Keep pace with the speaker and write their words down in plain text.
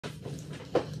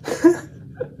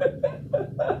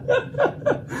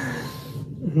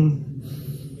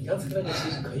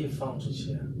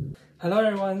Hello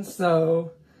everyone,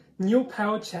 so new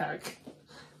pal check.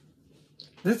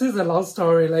 This is a long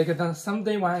story.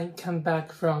 Someday when I came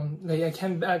back from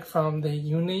the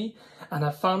uni and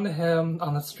I found him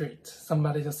on the street.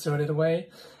 Somebody just threw it away,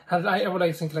 and I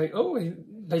would think oh,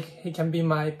 he can be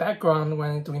my background when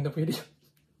I'm doing the video.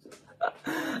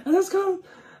 I just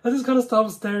can't stop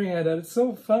staring at it. It's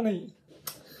so funny.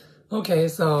 Okay,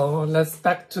 so let's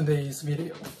back to this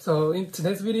video. So in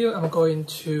today's video, I'm going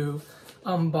to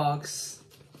unbox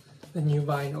the new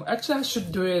vinyl. Actually, I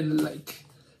should do it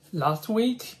last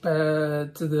week,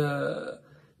 but the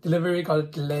delivery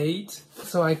got delayed,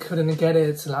 so I couldn't get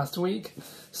it last week.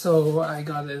 So I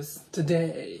got this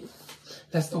today.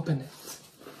 Let's open it.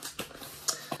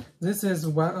 This is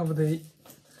one of the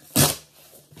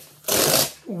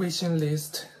wishing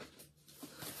list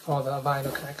for the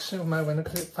vinyl collection,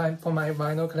 for my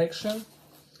vinyl collection.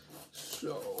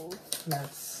 So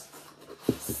let's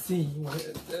see what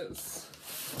it is.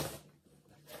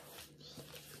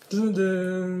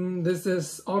 This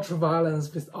is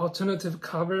Ultraviolence with alternative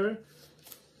cover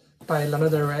by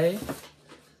Lana.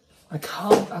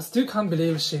 I still can't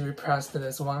believe she repressed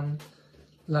this one.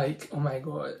 Oh my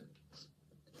god,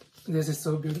 this is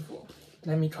so beautiful.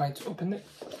 Let me try to open it.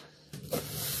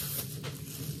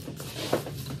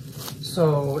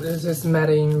 So this is made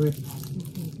in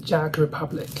Czech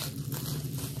Republic.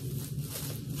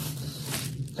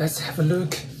 Let's have a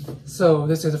look. So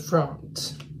this is the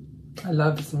front. I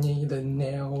love the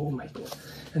nail. Oh my god.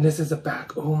 And this is the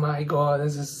back. Oh my god,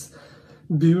 this is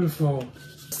beautiful.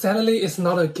 Sadly, it's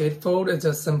not a gatefold. It's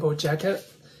a simple jacket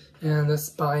and the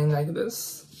spine like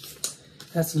this.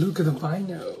 Let's look at the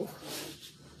vinyl.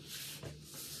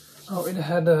 Oh, it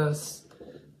had a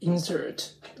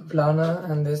insert of Lana,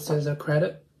 and this is a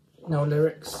credit. No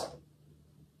lyrics.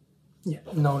 Yeah,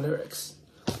 no lyrics.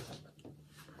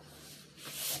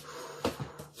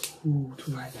 Ooh,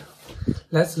 to vinyl.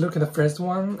 Let's look at the first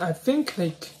one. I think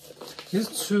these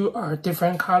two are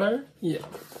different color. Yeah.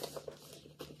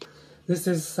 This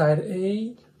is side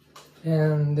A,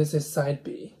 and this is side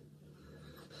B.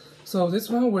 So this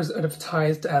one was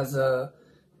advertised as a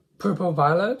purple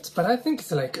violet, but I think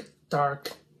it's like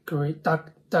dark green,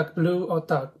 dark blue or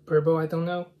dark purple, I don't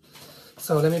know.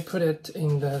 So let me put it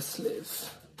in the sleeve.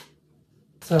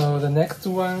 So the next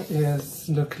one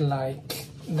look like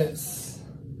this.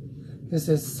 This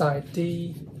is side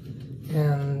D,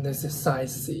 and this is side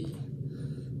C.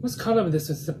 What color of this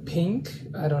is the pink?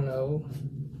 I don't know.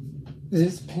 Is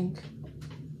this pink?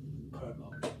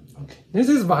 Purple. Okay. This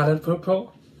is violet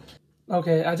purple.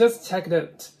 Okay, I just checked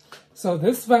it. So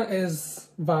this one is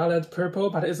violet purple,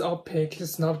 but it's opaque.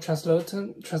 It's not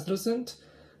translucent.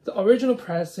 The original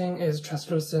pricing is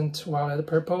translucent violet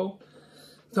purple.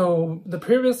 So the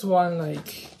previous one,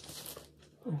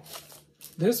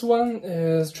 this one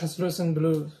is translucent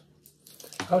blue.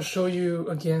 I'll show you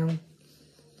again.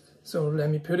 So let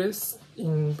me put this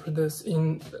in the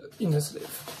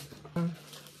sleeve.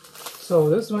 So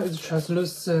this one is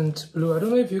translucent blue. I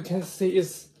don't know if you can see.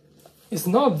 It's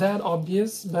not that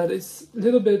obvious, but it's a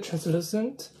little bit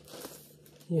translucent.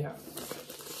 Yeah.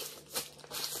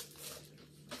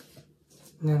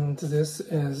 And this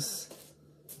is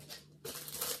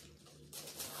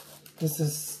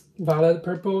violet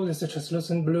purple, this is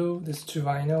translucent blue, this is two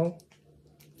vinyl.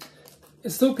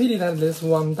 It's so pity that this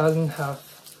one doesn't have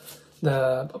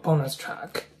the bonus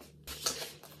track.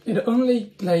 It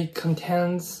only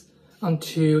contains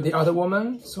onto The Other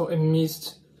Woman, so it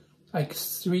missed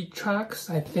 3 tracks,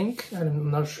 I think.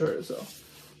 I'm not sure. So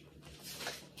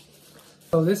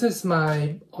this is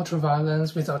my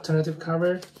Ultraviolence with alternative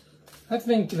cover. I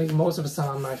think most of some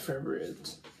are my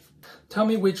favorite. Tell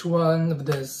me which one of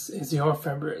this is your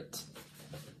favorite.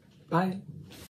 Bye.